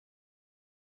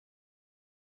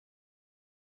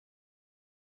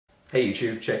Hey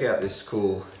YouTube, check out this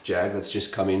cool Jag that's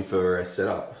just come in for a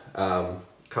setup.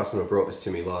 Customer brought this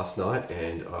to me last night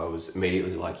and I was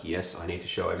immediately like, yes, I need to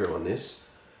show everyone this.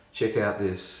 Check out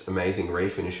this amazing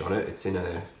refinish on it. It's in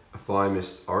a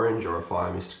firemist orange or a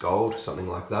firemist gold, something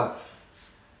like that.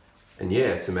 And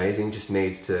yeah, it's amazing, just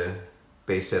needs to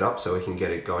be set up so we can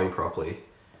get it going properly.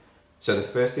 So the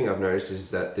first thing I've noticed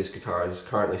is that this guitar is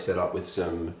currently set up with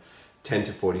some 10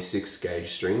 to 46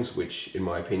 gauge strings, which in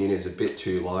my opinion is a bit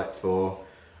too light for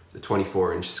the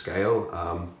 24-inch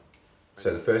scale.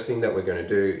 So the first thing that we're going to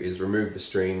do is remove the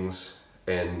strings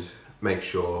and make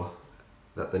sure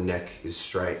that the neck is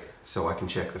straight so I can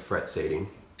check the fret seating.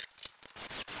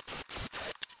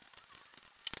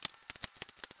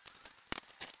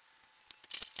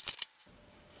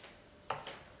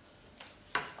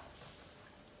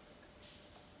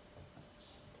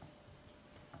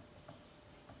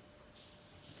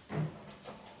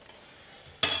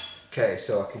 Okay,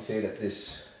 so I can see that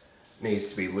this needs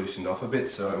to be loosened off a bit,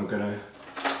 so I'm going to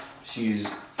just use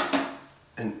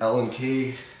an Allen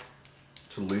key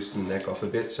to loosen the neck off a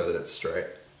bit so that it's straight.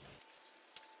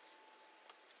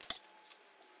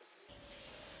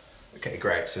 Okay,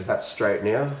 great, so that's straight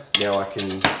now. Now I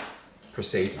can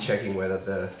proceed to checking whether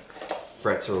the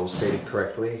frets are all seated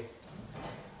correctly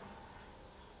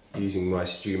using my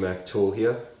StewMac tool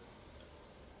here.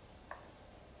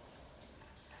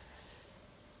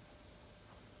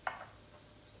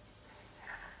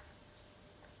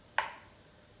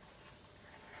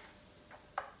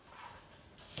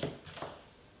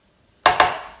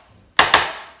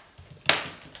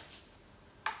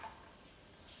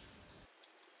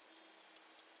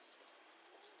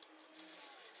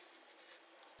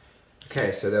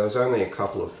 Okay, so there was only a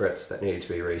couple of frets that needed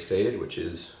to be reseated, which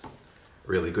is a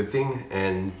really good thing,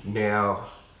 and now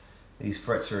these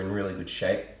frets are in really good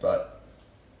shape, but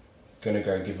I'm gonna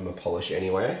go give them a polish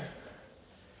anyway.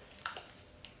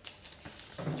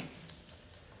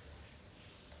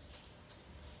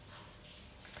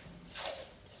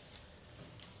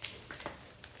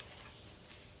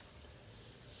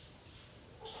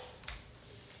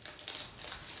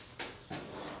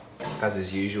 As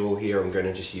is usual here, I'm going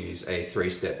to just use a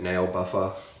 3-step nail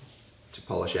buffer to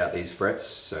polish out these frets.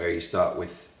 So you start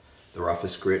with the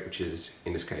roughest grit, which is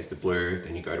in this case the blue,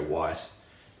 then you go to white,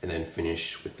 and then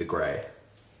finish with the grey.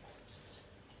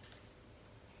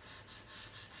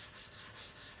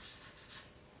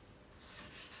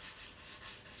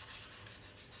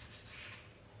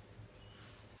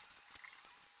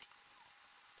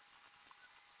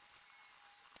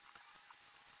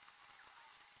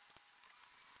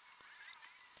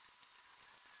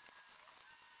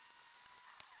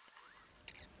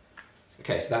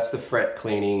 Okay, so that's the fret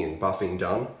cleaning and buffing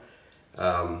done.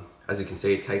 As you can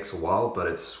see, it takes a while, but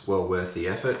it's well worth the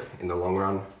effort in the long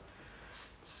run.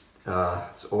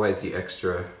 It's always the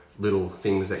extra little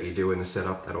things that you do in the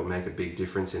setup that'll make a big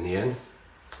difference in the end.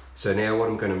 So now what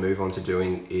I'm going to move on to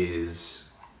doing is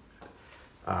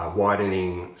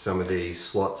widening some of these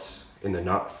slots in the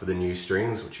nut for the new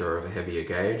strings, which are of a heavier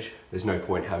gauge. There's no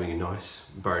point having a nice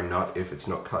bone nut if it's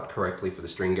not cut correctly for the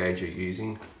string gauge you're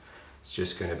using. It's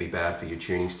just going to be bad for your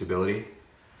tuning stability.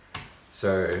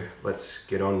 So let's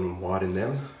get on and widen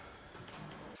them.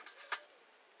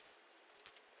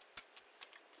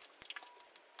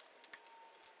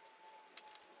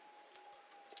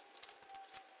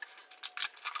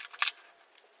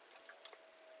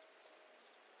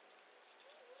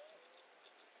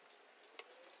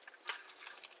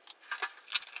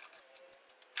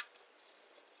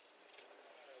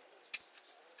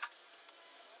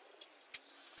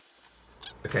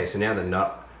 Okay, so now the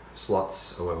nut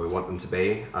slots are where we want them to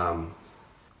be.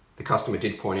 The customer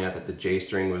did point out that the G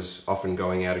string was often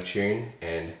going out of tune,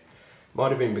 and it might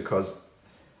have been because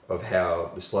of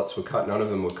how the slots were cut. None of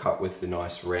them were cut with the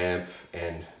nice ramp,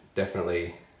 and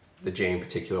definitely the G in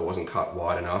particular wasn't cut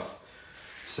wide enough.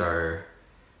 So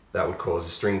that would cause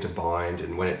the string to bind,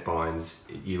 and when it binds,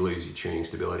 you lose your tuning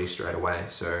stability straight away.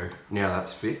 So now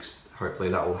that's fixed. Hopefully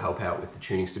that will help out with the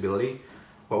tuning stability.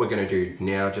 What we're going to do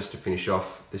now, just to finish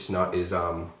off this nut, is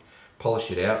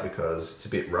polish it out because it's a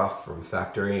bit rough from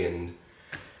factory and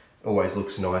always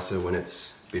looks nicer when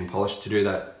it's been polished. To do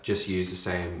that, just use the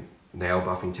same nail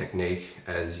buffing technique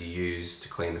as you use to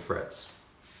clean the frets.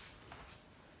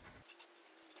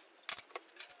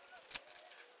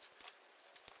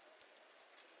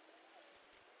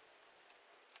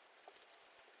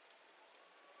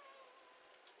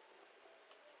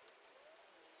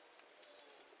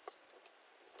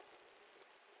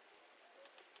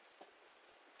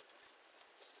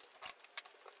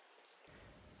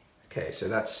 Okay, so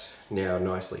that's now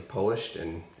nicely polished,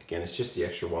 and Again, it's just the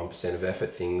extra 1% of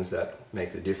effort things that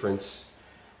make the difference.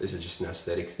 This is just an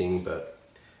aesthetic thing, but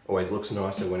always looks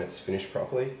nicer when it's finished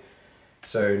properly.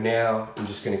 So now I'm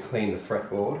just going to clean the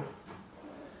fretboard.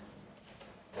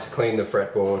 To clean the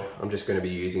fretboard, I'm just going to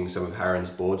be using some of Harron's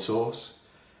board sauce.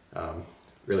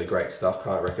 Really great stuff,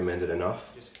 can't recommend it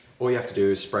enough. All you have to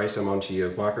do is spray some onto your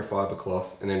microfiber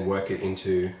cloth and then work it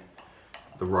into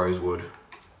the rosewood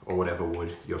or whatever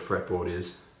wood your fretboard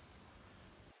is.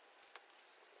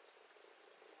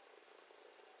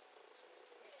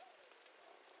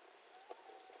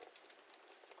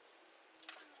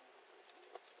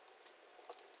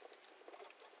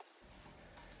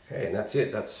 Okay, and that's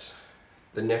it. That's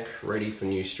the neck ready for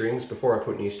new strings. Before I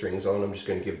put new strings on, I'm just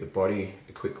going to give the body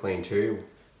a quick clean too,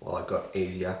 while I've got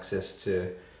easy access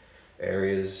to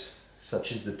areas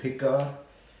such as the pick guard.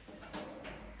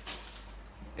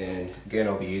 And again,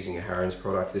 I'll be using a Harron's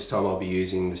product. This time I'll be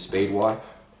using the speed wipe,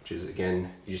 which is, again,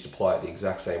 you just apply it the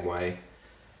exact same way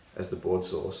as the board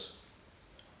sauce.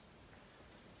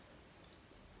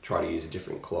 Try to use a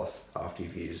different cloth after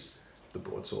you've used the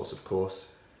board sauce, of course.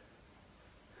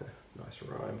 Nice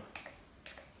rhyme.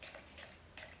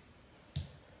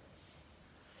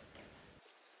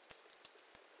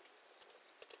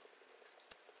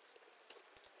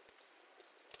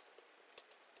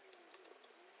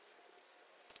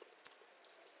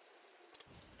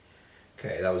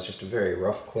 Okay, that was just a very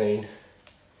rough clean,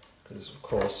 because of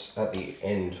course at the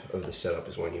end of the setup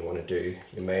is when you want to do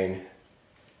your main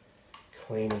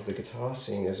clean of the guitar,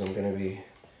 seeing as I'm going to be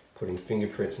putting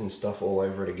fingerprints and stuff all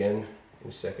over it again in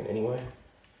a second anyway.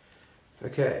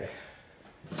 Okay,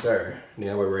 so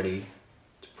now we're ready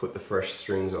to put the fresh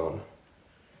strings on.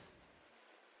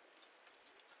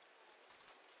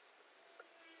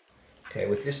 Okay,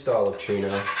 with this style of tuner,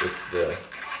 with the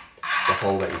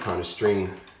hole that you kind of string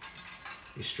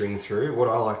through, what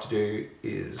I like to do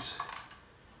is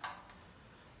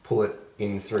pull it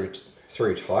in through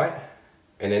tight,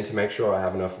 and then to make sure I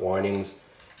have enough windings,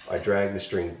 I drag the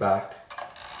string back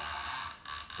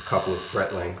a couple of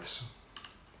fret lengths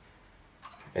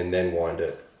and then wind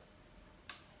it.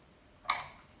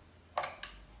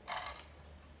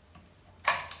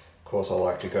 Of course, I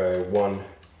like to go one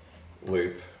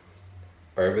loop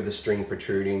over the string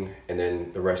protruding, and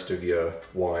then the rest of your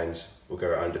winds will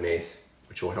go underneath,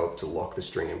 which will help to lock the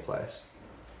string in place.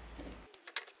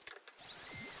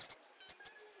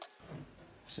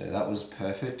 So that was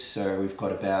perfect. So we've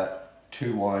got about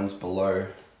 2 winds below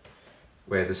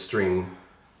where the string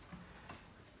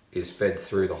is fed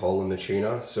through the hole in the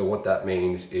tuner. So what that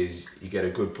means is you get a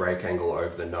good break angle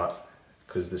over the nut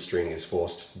because the string is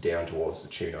forced down towards the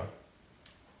tuner.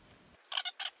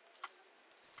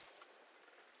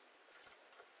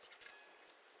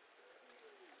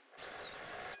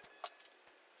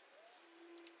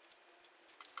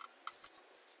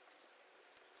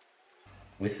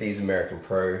 With these American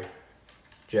Pro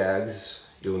Jags,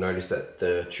 you'll notice that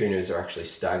the tuners are actually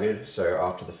staggered. So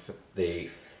after the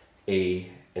E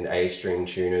and A string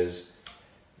tuners,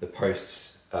 the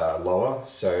posts are lower,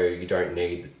 so you don't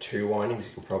need the 2 windings.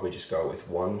 You can probably just go with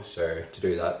 1. So to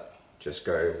do that, just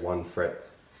go 1 fret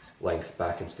length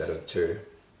back instead of 2.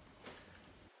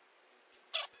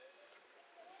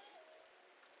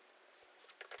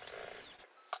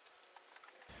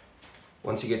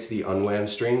 Once you get to the unwound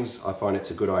strings, I find it's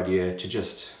a good idea to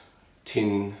just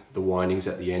tin the windings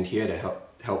at the end here to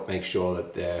help make sure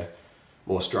that they're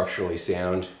more structurally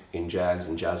sound in Jags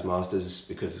and Jazzmasters,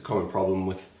 because the common problem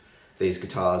with these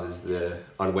guitars is the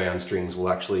unwound strings will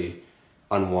actually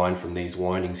unwind from these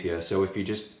windings here. So if you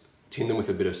just tin them with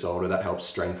a bit of solder, that helps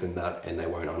strengthen that and they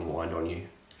won't unwind on you.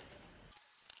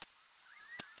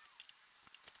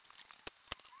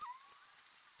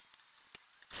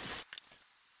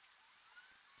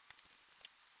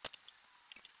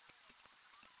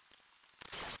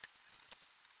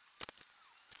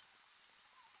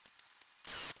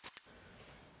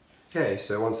 Okay,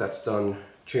 so once that's done,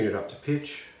 tune it up to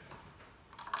pitch.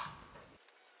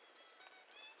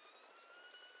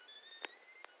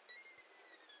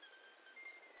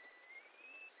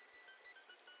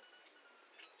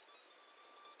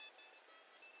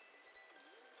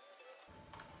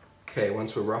 Okay,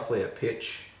 once we're roughly at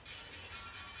pitch,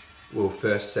 we'll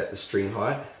first set the string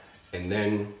height, and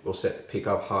then we'll set the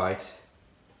pickup height,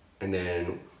 and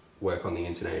then work on the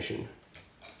intonation.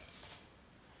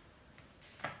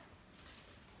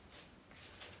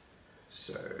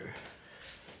 So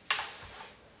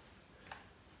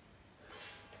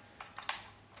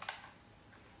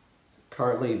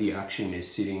currently the action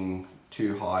is sitting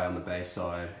too high on the bass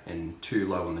side and too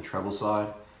low on the treble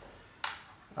side.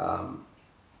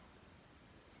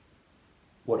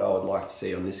 What I would like to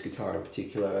see on this guitar in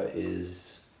particular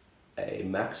is a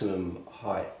maximum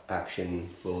height action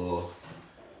for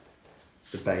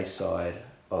the bass side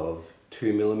of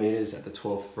 2mm at the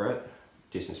 12th fret,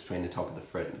 distance between the top of the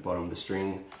fret and the bottom of the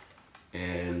string,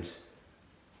 and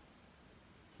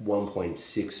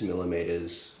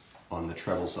 1.6mm on the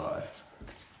treble side.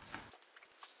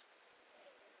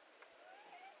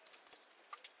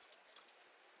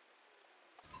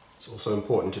 It's also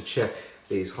important to check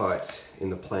these heights in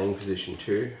the playing position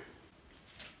too.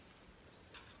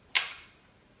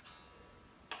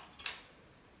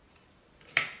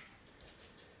 You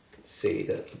can see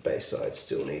that the bass side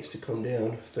still needs to come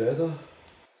down further.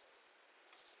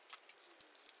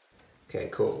 Okay,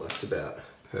 cool, that's about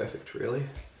perfect really.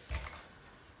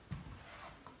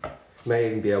 May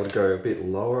even be able to go a bit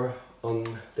lower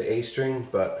on the E string,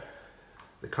 but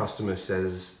the customer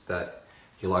says that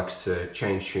he likes to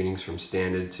change tunings from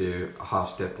standard to a half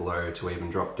step below to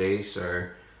even drop D, so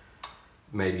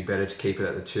maybe better to keep it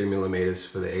at the 2mm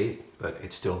for the E, but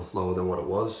it's still lower than what it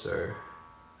was, so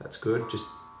that's good. Just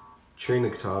tune the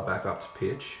guitar back up to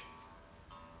pitch.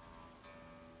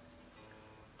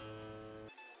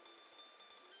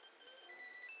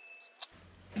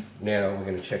 Now we're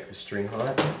going to check the string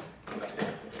height.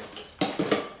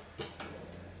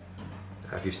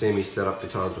 If you've seen me set up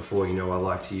guitars before, you know I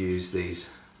like to use these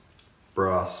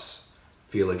brass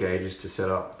feeler gauges to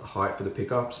set up the height for the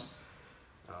pickups.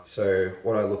 So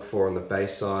what I look for on the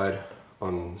bass side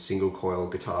on single coil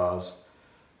guitars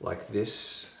like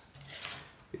this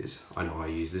is, I know I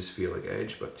use this feeler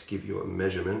gauge, but to give you a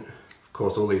measurement, of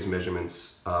course all these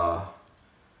measurements are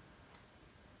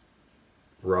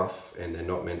rough and they're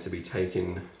not meant to be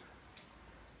taken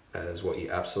as what you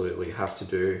absolutely have to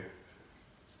do.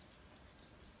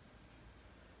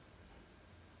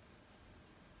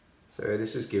 So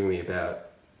this is giving me about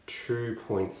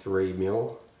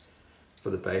 2.3mm for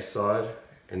the bass side,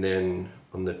 and then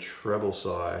on the treble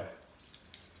side,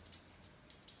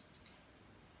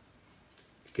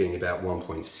 getting about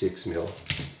 1.6mm.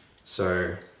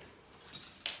 So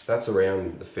that's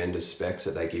around the Fender specs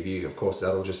that they give you. Of course,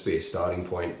 that'll just be a starting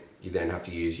point. You then have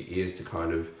to use your ears to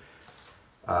kind of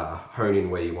hone in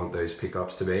where you want those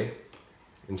pickups to be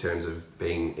in terms of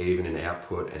being even in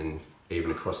output and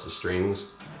even across the strings.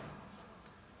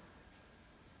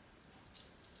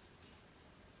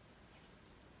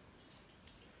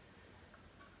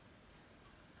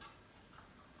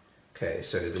 Okay,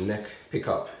 so the neck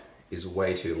pickup is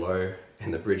way too low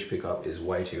and the bridge pickup is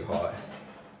way too high.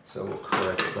 So we'll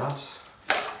correct that.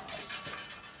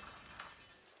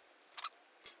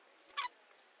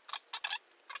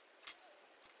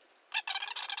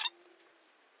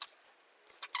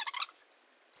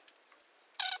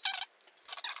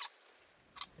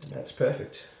 And that's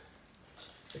perfect.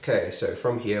 Okay, so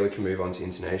from here we can move on to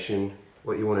intonation.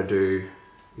 What you want to do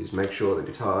is make sure the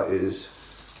guitar is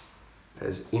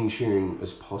as in tune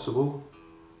as possible.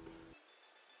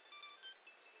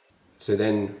 So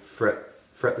then fret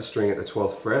the string at the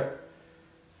 12th fret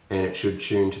and it should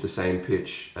tune to the same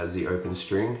pitch as the open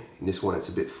string. In this one it's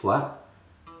a bit flat.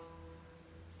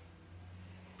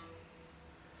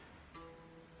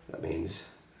 That means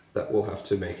that we'll have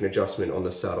to make an adjustment on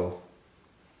the saddle.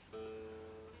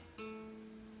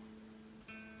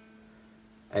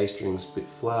 A string's a bit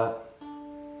flat.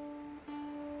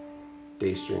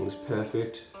 D string's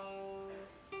perfect.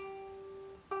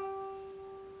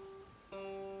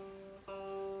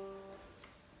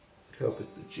 Help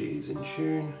if the G is in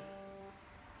tune.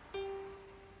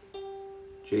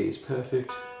 G is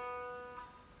perfect.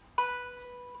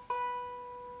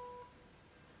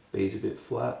 B is a bit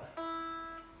flat.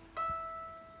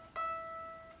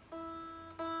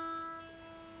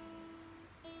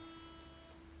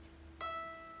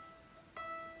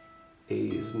 E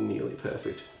is nearly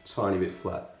perfect, tiny bit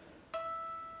flat.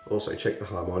 Also check the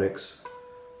harmonics,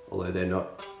 although they're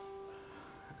not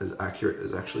as accurate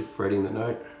as actually fretting the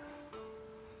note.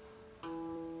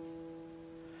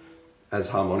 As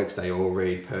harmonics they all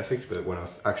read perfect, but when I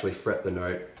actually fret the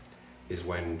note is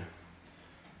when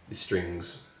the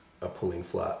strings are pulling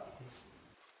flat.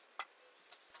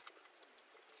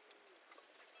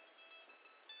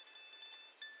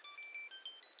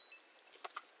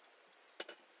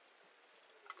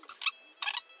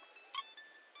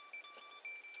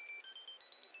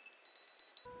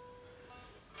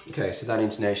 Okay, so that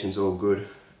intonation's all good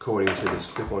according to this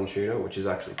clip-on tuner, which is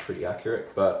actually pretty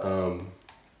accurate, but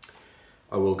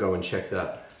I will go and check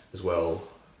that as well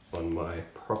on my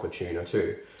proper tuner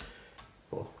too.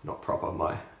 Well, not proper,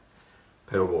 my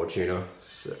pedal board tuner,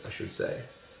 I should say.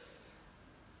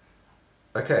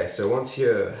 Okay, so once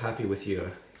you're happy with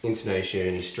your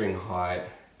intonation, your string height,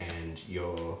 and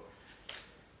your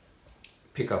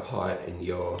pickup height, and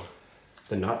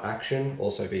the nut action.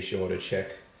 Also be sure to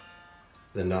check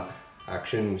the nut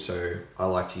action. So I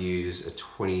like to use a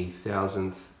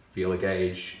 20,000th feeler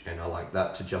gauge, and I like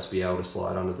that to just be able to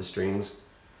slide under the strings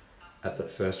at the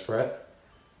first fret.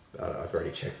 I've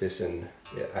already checked this, and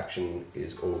yeah, action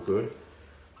is all good.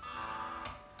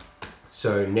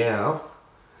 So now,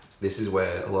 this is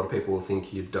where a lot of people will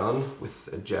think you're done with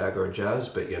a Jag or a Jazz,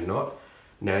 but you're not.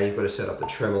 Now you've got to set up the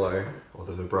tremolo or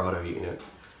the vibrato unit.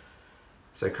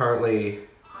 So currently,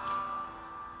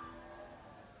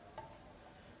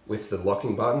 with the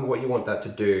locking button, what you want that to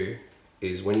do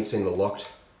is when it's in the locked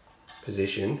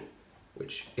position,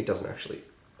 which it doesn't actually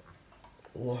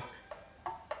lock,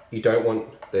 you don't want,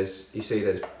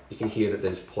 you can hear that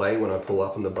there's play when I pull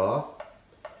up on the bar.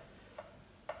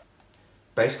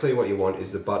 Basically what you want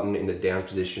is the button in the down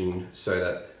position so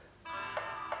that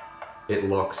it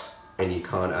locks and you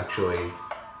can't actually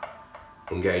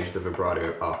engage the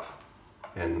vibrato up.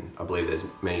 And I believe there's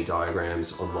many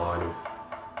diagrams online of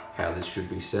how this should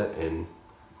be set, and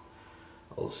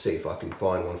I'll see if I can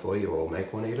find one for you, or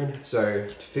make one even. So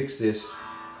to fix this,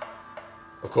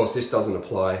 of course this doesn't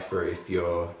apply for if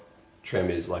your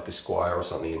trem is like a Squire or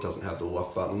something and doesn't have the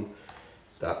lock button.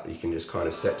 That you can just kind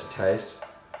of set to taste.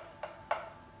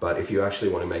 But if you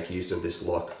actually want to make use of this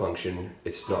lock function,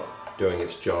 it's not doing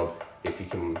its job if you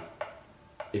can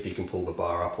pull the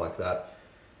bar up like that.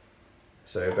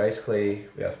 So basically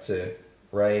we have to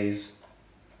raise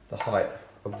the height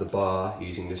of the bar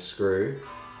using this screw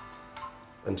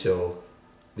until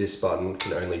this button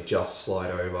can only just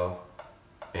slide over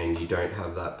and you don't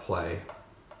have that play.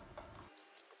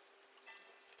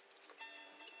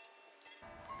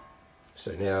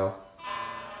 So now,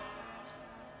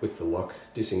 with the lock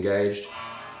disengaged,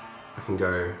 I can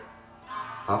go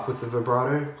up with the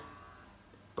vibrato,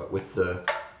 but with the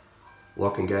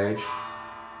lock engaged,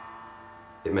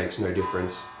 it makes no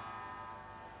difference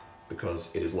because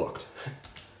it is locked.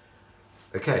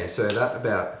 Okay, so that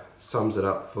about sums it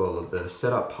up for the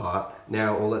setup part.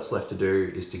 Now all that's left to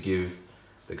do is to give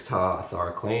the guitar a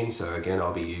thorough clean. So again,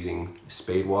 I'll be using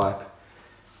Speed Wipe,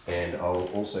 and I'll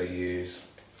also use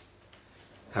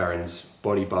Harron's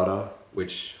Body Butter,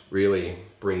 which really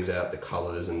brings out the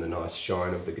colours and the nice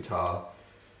shine of the guitar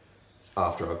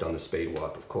after I've done the Speed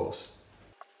Wipe, of course.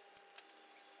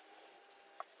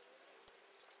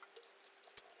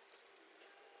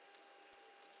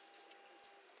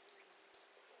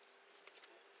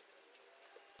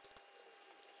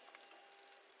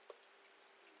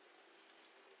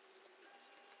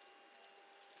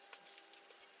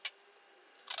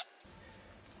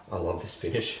 I love this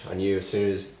finish. I knew as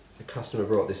soon as the customer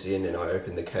brought this in and I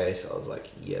opened the case, I was like,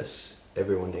 yes,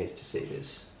 everyone needs to see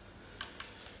this.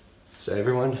 So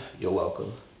everyone, you're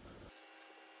welcome.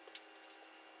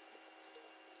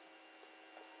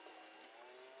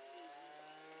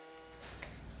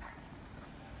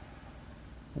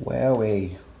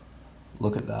 Wowee,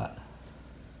 look at that.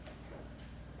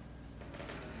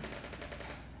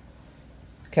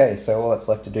 Okay, so all that's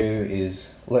left to do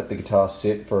is let the guitar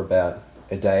sit for about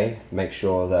a day, make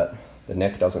sure that the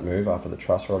neck doesn't move after the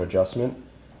truss rod adjustment,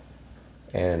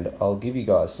 and I'll give you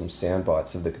guys some sound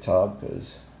bites of the guitar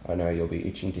because I know you'll be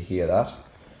itching to hear that.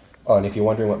 Oh, and if you're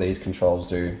wondering what these controls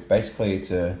do, basically it's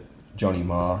a Johnny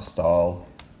Marr style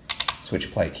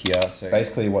switch plate here. So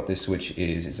basically what this switch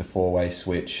is a four-way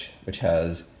switch, which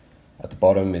has, at the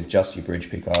bottom is just your bridge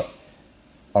pickup,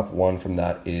 up one from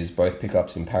that is both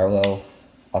pickups in parallel,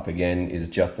 up again is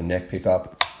just the neck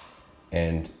pickup,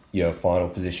 and your final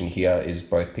position here is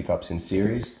both pickups in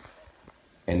series.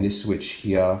 And this switch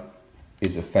here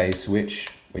is a phase switch,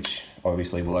 which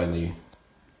obviously will only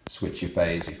switch your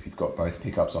phase if you've got both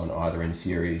pickups on either in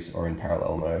series or in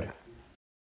parallel mode.